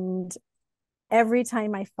 And every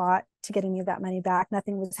time I fought to get any of that money back,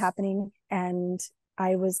 nothing was happening. And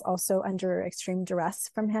I was also under extreme duress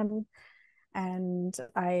from him. And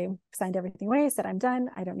I signed everything away, said, I'm done.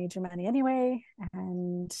 I don't need your money anyway.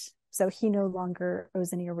 And so he no longer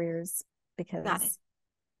owes any arrears because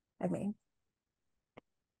of me.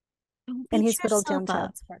 And he's whittled down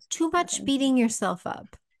child support. Too much beating yourself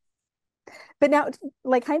up. But now,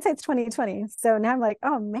 like, hindsight's 2020. So now I'm like,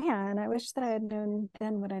 oh man, I wish that I had known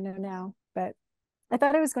then what I know now. But I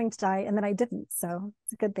thought I was going to die and then I didn't. So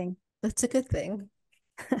it's a good thing. That's a good thing.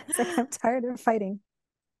 It's like I'm tired of fighting.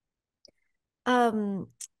 Um,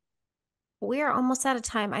 we're almost out of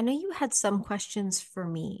time. I know you had some questions for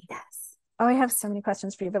me. Yes. Oh, I have so many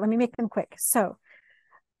questions for you, but let me make them quick. So,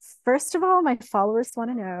 first of all, my followers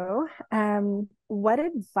want to know, what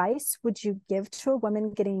advice would you give to a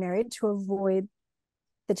woman getting married to avoid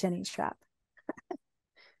the Jennie trap?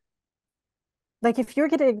 Like, if you're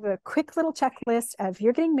getting a quick little checklist of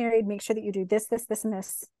you're getting married, make sure that you do this, this, this, and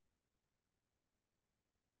this.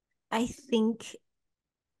 I think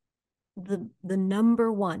the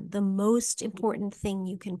number one, the most important thing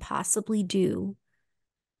you can possibly do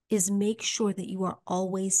is make sure that you are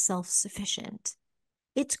always self-sufficient.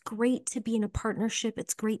 It's great to be in a partnership.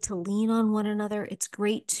 It's great to lean on one another. It's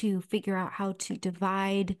great to figure out how to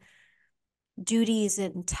divide duties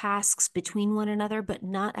and tasks between one another, but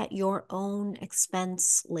not at your own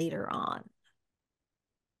expense later on.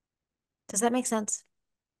 Does that make sense?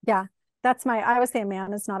 Yeah, I always say a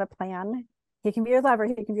man is not a plan. He can be your lover,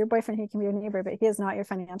 he can be your boyfriend, he can be your neighbor, but he is not your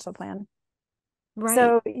financial plan. Right.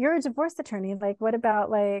 So you're a divorce attorney. Like, what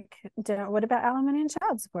about alimony and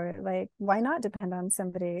child support? Like, why not depend on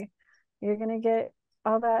somebody? You're gonna get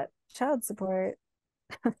all that child support.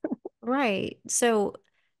 Right. So,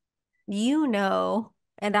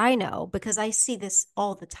 and I know because I see this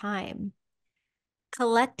all the time,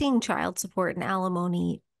 collecting child support and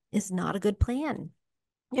alimony is not a good plan.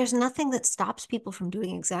 There's nothing that stops people from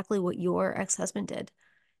doing exactly what your ex-husband did.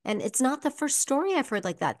 And it's not the first story I've heard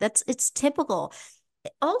like that. It's typical.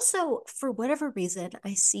 Also, for whatever reason,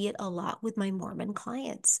 I see it a lot with my Mormon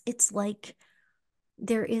clients. It's like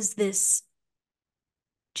there is this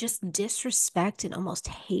just disrespect and almost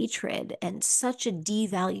hatred and such a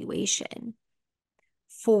devaluation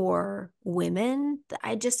for women.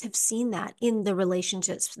 I just have seen that in the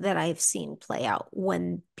relationships that I've seen play out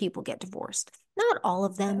when people get divorced. Not all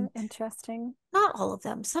of them. Interesting. Not all of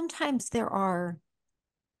them. Sometimes there are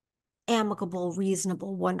amicable,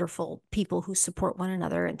 reasonable, wonderful people who support one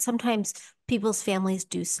another. And sometimes people's families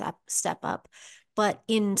do step up. But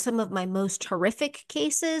in some of my most horrific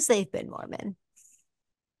cases, they've been Mormon.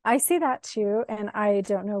 I see that too, and I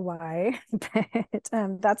don't know why,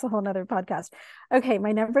 but that's a whole nother podcast. Okay,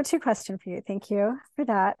 my number two question for you. Thank you for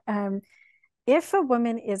that. If a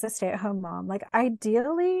woman is a stay-at-home mom, like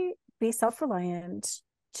ideally be self-reliant,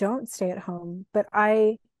 don't stay at home, but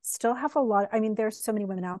I still have I mean, there's so many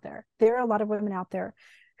women out there. There are a lot of women out there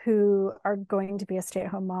who are going to be a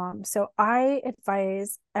stay-at-home mom. So I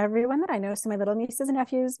advise everyone that I know, so my little nieces and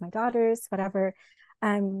nephews, my daughters, whatever,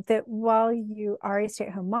 that while you are a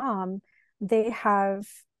stay-at-home mom, they have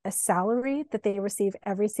a salary that they receive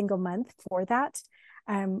every single month for that.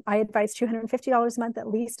 I advise $250 a month at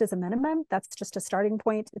least as a minimum. That's just a starting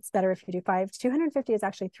point. It's better if you do five. 250 is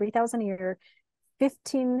actually 3,000 a year,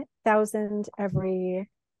 15,000 every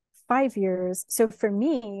 5 years. So for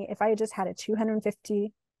me, if I had just had a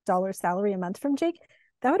 $250 salary a month from Jake,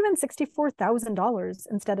 that would have been $64,000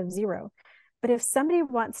 instead of zero. But if somebody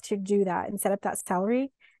wants to do that and set up that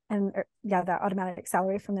salary that automatic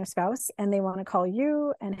salary from their spouse, and they want to call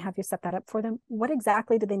you and have you set that up for them, what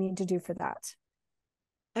exactly do they need to do for that?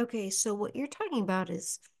 Okay, so what you're talking about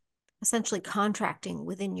is essentially contracting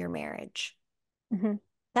within your marriage. Mm-hmm.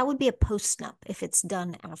 That would be a post-nup if it's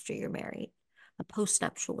done after you're married, a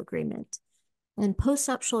post-nuptial agreement. And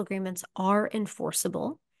post-nuptial agreements are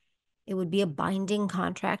enforceable. It would be a binding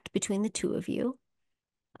contract between the two of you.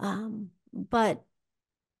 But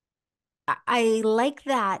I like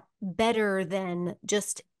that better than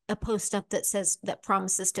just a post-nup that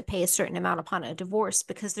promises to pay a certain amount upon a divorce,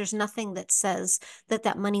 because there's nothing that says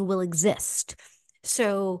that money will exist.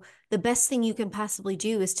 So the best thing you can possibly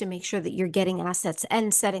do is to make sure that you're getting assets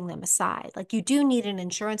and setting them aside. Like, you do need an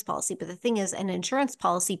insurance policy, but the thing is, an insurance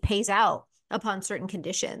policy pays out upon certain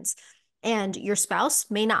conditions, and your spouse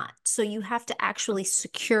may not. So you have to actually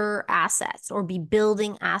secure assets or be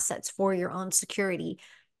building assets for your own security,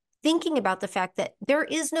 thinking about the fact that there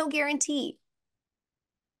is no guarantee.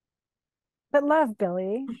 But love,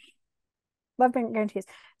 Billie, love guarantees.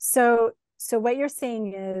 So what you're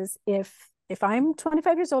saying is, if I'm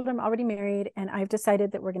 25 years old, I'm already married, and I've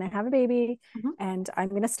decided that we're going to have a baby, and I'm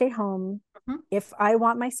going to stay home. If I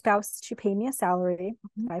want my spouse to pay me a salary,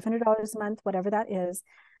 $500 a month, whatever that is,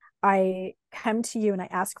 I come to you and I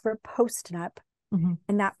ask for a post-nup.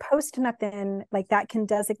 And that post-nup then, like, that can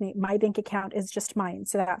designate my bank account is just mine.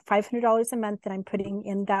 So that $500 a month that I'm putting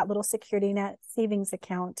in that little security net savings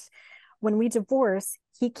account, when we divorce,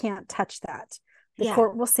 he can't touch that. The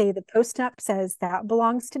court will say the post-nup says that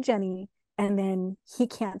belongs to Jennie, and then he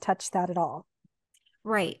can't touch that at all.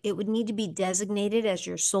 Right. It would need to be designated as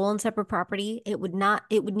your sole and separate property. It would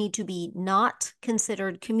need to be not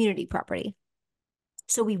considered community property.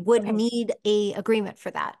 So we would need a agreement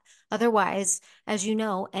for that. Otherwise, as you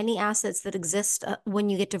know, any assets that exist when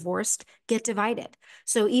you get divorced get divided.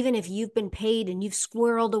 So even if you've been paid and you've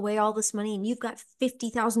squirreled away all this money and you've got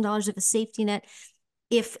 $50,000 of a safety net,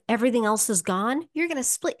 if everything else is gone, you're going to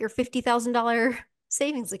split your $50,000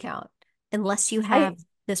 savings account unless you have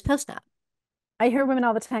this post-nup. I hear women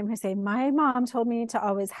all the time who say, my mom told me to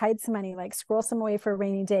always hide some money, like squirrel some away for a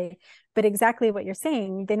rainy day. But exactly what you're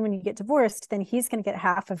saying, then when you get divorced, then he's going to get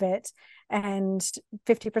half of it and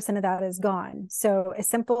 50% of that is gone. So a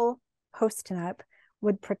simple post-nup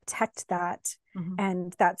would protect that. Mm-hmm.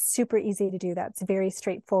 And that's super easy to do. That's very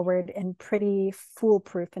straightforward and pretty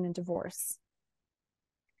foolproof in a divorce.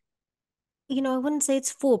 You know, I wouldn't say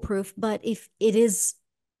it's foolproof, but if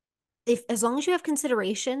as long as you have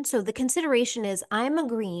consideration, so the consideration is I'm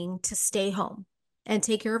agreeing to stay home and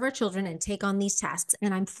take care of our children and take on these tasks,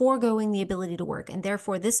 and I'm foregoing the ability to work, and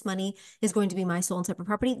therefore this money is going to be my sole and separate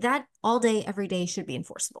property, that all day, every day should be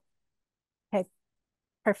enforceable. Okay,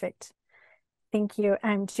 perfect. Thank you.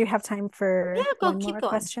 Do you have time for one more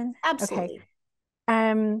question? Absolutely.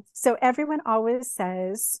 Okay. So everyone always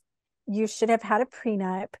says you should have had a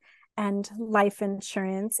prenup and life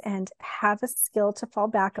insurance and have a skill to fall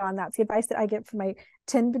back on. That's the advice that I get from my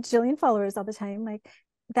 10 bajillion followers all the time. Like,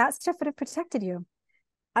 that stuff would have protected you.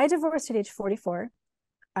 I divorced at age 44.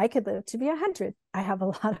 I could live to be 100. I have a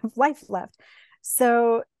lot of life left.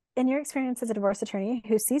 So in your experience as a divorce attorney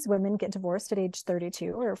who sees women get divorced at age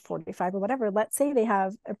 32 or 45 or whatever, let's say they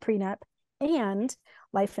have a prenup and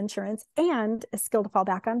life insurance and a skill to fall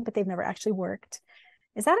back on, but they've never actually worked.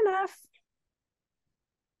 Is that enough?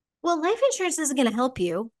 Well, life insurance isn't going to help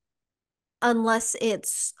you unless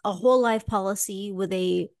it's a whole life policy with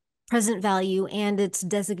a present value and it's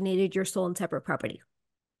designated your sole and separate property,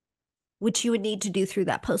 which you would need to do through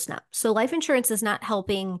that post-nup. So life insurance is not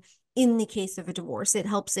helping in the case of a divorce. It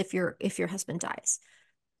helps if your husband dies.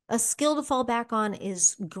 A skill to fall back on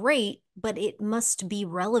is great, but it must be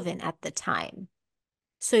relevant at the time.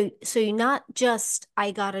 So not just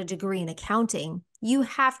I got a degree in accounting. You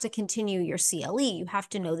have to continue your CLE. You have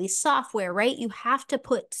to know the software, right? You have to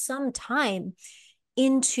put some time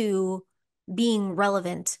into being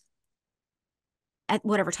relevant at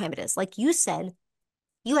whatever time it is. Like you said,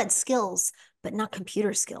 you had skills, but not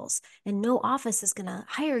computer skills. And no office is going to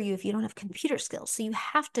hire you if you don't have computer skills. So you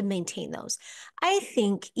have to maintain those. I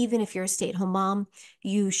think even if you're a stay-at-home mom,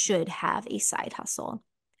 you should have a side hustle.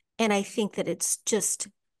 And I think that it's just,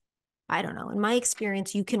 I don't know, in my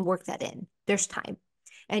experience, you can work that in. There's time.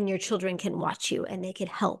 And your children can watch you and they can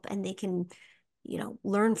help and they can,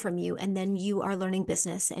 learn from you. And then you are learning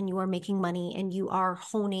business and you are making money and you are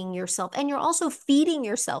honing yourself and you're also feeding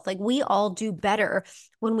yourself. Like, we all do better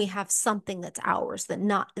when we have something that's ours,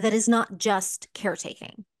 that is not just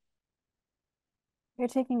caretaking.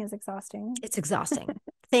 Caretaking is exhausting. It's exhausting.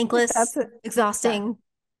 Thankless, exhausting,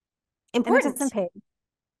 important. And it doesn't pay.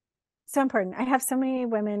 So important. I have so many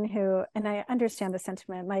women who, and I understand the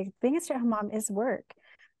sentiment, like being a stay-at-home mom is work.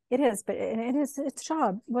 It is, but it's a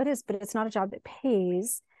job. What is, but it's not a job that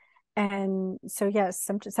pays. And so, yes,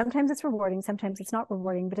 sometimes it's rewarding, sometimes it's not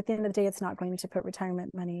rewarding, but at the end of the day, it's not going to put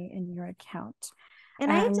retirement money in your account.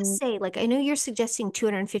 And I have to say, like, I know you're suggesting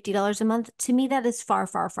 $250 a month. To me, that is far,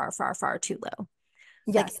 far, far, far, far too low.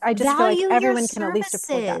 Yes, I just feel like everyone can at least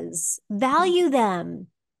afford that. Value them.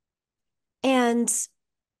 And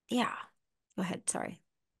yeah, go ahead. Sorry.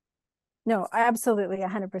 No, absolutely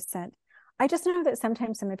 100%. I just know that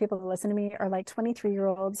sometimes some of the people that listen to me are like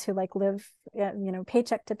 23-year-olds who like live,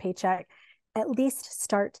 paycheck to paycheck. At least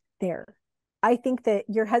start there. I think that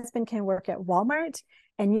your husband can work at Walmart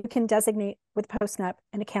and you can designate with post-nup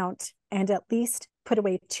an account and at least put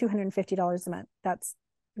away $250 a month. That's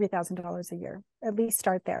 $3,000 a year. At least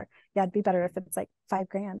start there. Yeah, it'd be better if it's like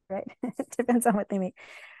 $5,000, right? It depends on what they make.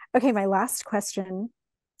 Okay, my last question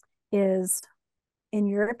is, in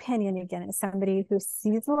your opinion, again, as somebody who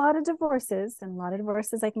sees a lot of divorces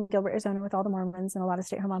like in Gilbert, Arizona with all the Mormons and a lot of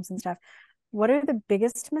stay-at-home moms and stuff, what are the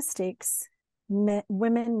biggest mistakes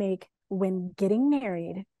women make when getting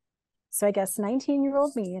married? So I guess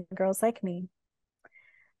 19-year-old me and girls like me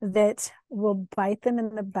that will bite them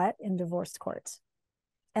in the butt in divorce court.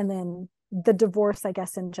 And then the divorce, I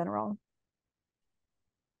guess, in general.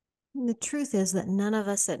 The truth is that none of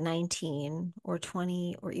us at 19 or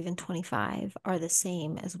 20 or even 25 are the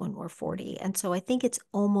same as when we're 40. And so I think it's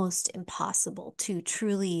almost impossible to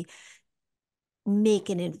truly make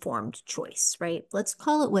an informed choice, right? Let's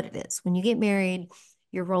call it what it is. When you get married,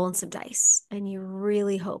 you're rolling some dice and you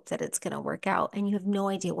really hope that it's going to work out, and you have no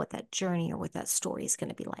idea what that journey or what that story is going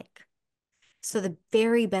to be like. So the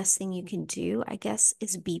very best thing you can do, I guess,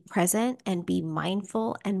 is be present and be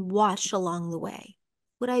mindful and watch along the way.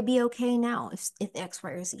 Would I be okay now if X,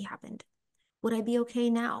 Y, or Z happened? Would I be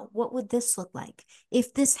okay now? What would this look like?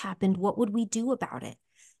 If this happened, what would we do about it?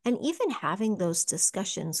 And even having those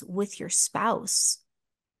discussions with your spouse,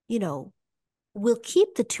 will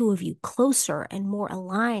keep the two of you closer and more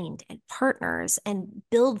aligned and partners and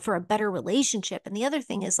build for a better relationship. And the other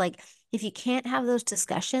thing is, like, if you can't have those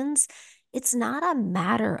discussions, it's not a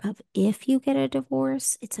matter of if you get a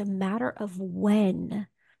divorce, it's a matter of when.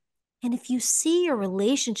 And if you see your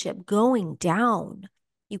relationship going down,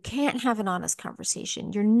 you can't have an honest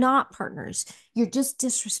conversation. You're not partners. You're just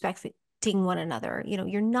disrespecting one another.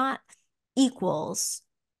 You're not equals.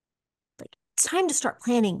 Like, it's time to start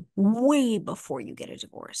planning way before you get a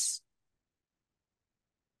divorce.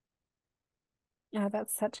 Yeah,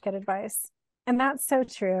 that's such good advice. And that's so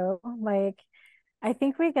true. Like, I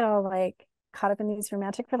think we get all like caught up in these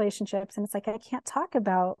romantic relationships, and it's like, I can't talk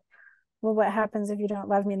about, well, what happens if you don't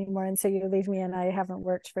love me anymore? And so you leave me and I haven't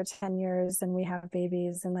worked for 10 years and we have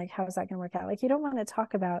babies, and like, how is that going to work out? Like, you don't want to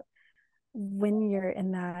talk about when you're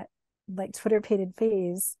in that like Twitter-pated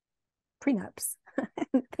phase, prenups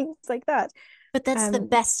and things like that. But that's the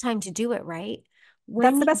best time to do it, right?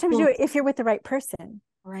 That's the best time to do it if you're with the right person.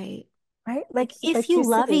 Right. Right? Like if you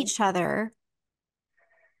love each other,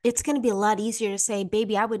 it's going to be a lot easier to say,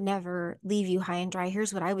 baby, I would never leave you high and dry.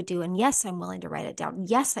 Here's what I would do. And yes, I'm willing to write it down.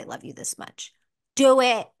 Yes, I love you this much. Do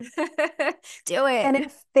it. Do it. And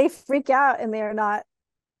if they freak out and they're not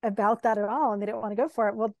about that at all and they don't want to go for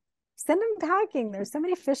it, well, send them packing. There's so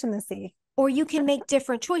many fish in the sea. Or you can make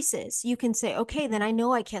different choices. You can say, okay, then I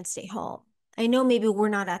know I can't stay home. I know maybe we're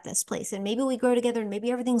not at this place, and maybe we grow together and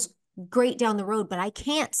maybe everything's great down the road, but I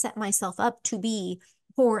can't set myself up to be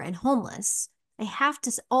poor and homeless. I have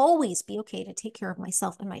to always be okay to take care of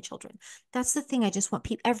myself and my children. That's the thing I just want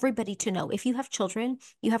everybody to know. If you have children,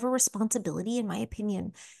 you have a responsibility, in my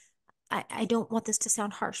opinion. I don't want this to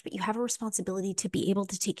sound harsh, but you have a responsibility to be able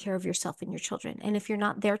to take care of yourself and your children. And if you're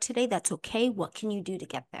not there today, that's okay. What can you do to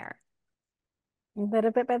get there?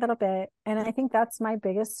 Little bit by little bit. And I think that's my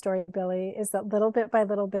biggest story, Billie, is that little bit by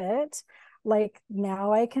little bit, like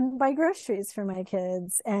now I can buy groceries for my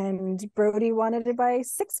kids. And Brody wanted to buy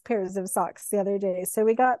 6 pairs of socks the other day, so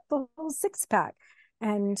we got the whole 6-pack.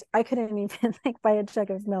 And I couldn't even like buy a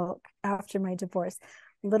jug of milk after my divorce.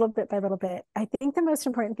 Little bit by little bit. I think the most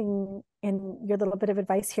important thing in your little bit of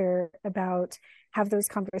advice here about have those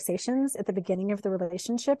conversations at the beginning of the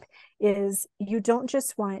relationship is you don't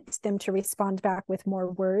just want them to respond back with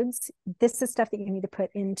more words. This is stuff that you need to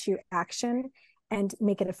put into action and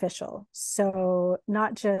make it official. So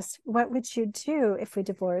not just what would you do if we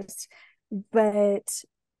divorced, but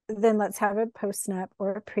then let's have a post-nup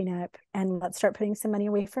or a prenup, and let's start putting some money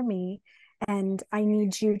away for me. And I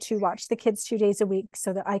need you to watch the kids 2 days a week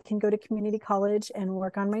so that I can go to community college and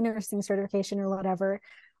work on my nursing certification or whatever.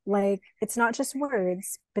 Like, it's not just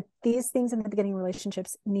words, but these things in the beginning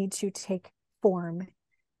relationships need to take form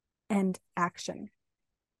and action.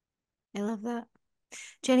 I love that.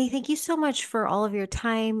 Jennie, thank you so much for all of your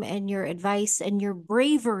time and your advice and your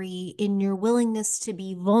bravery in your willingness to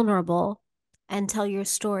be vulnerable and tell your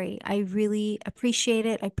story. I really appreciate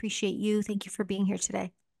it. I appreciate you. Thank you for being here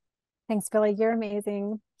today. Thanks, Billie. You're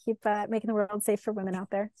amazing. Keep making the world safe for women out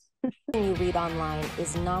there. You read online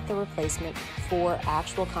is not the replacement for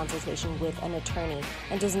actual consultation with an attorney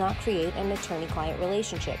and does not create an attorney-client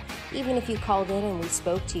relationship. Even if you called in and we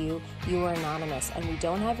spoke to you, you were anonymous and we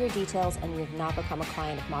don't have your details and you have not become a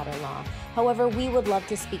client of Modern Law. However, we would love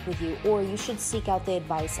to speak with you, or you should seek out the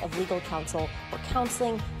advice of legal counsel or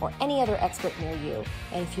counseling or any other expert near you.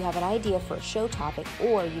 And if you have an idea for a show topic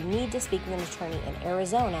or you need to speak with an attorney in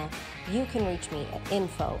Arizona, you can reach me at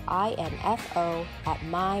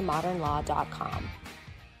info@mymodernlaw.com.